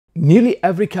Nearly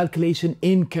every calculation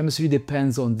in chemistry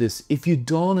depends on this. If you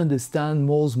don't understand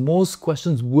moles, most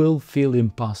questions will feel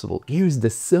impossible. Here's the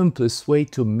simplest way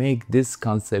to make this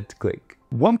concept click.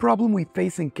 One problem we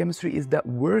face in chemistry is that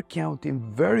we're counting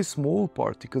very small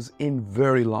particles in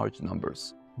very large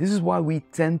numbers. This is why we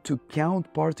tend to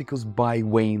count particles by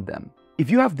weighing them. If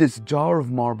you have this jar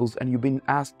of marbles and you've been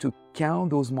asked to count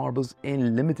those marbles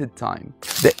in limited time,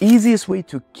 the easiest way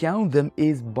to count them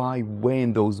is by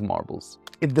weighing those marbles.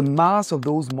 If the mass of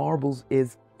those marbles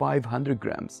is 500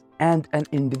 grams and an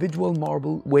individual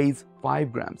marble weighs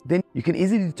 5 grams, then you can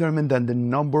easily determine that the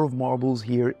number of marbles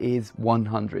here is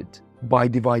 100 by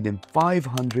dividing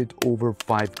 500 over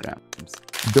 5 grams.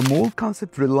 The mole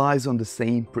concept relies on the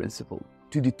same principle.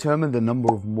 To determine the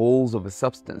number of moles of a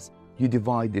substance, you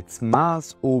divide its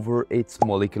mass over its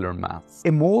molecular mass.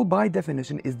 A mole, by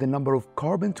definition, is the number of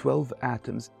carbon-12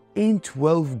 atoms in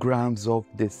 12 grams of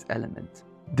this element.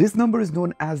 This number is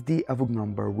known as the Avogadro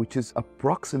number, which is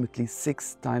approximately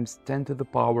 6 times 10 to the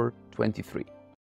power 23.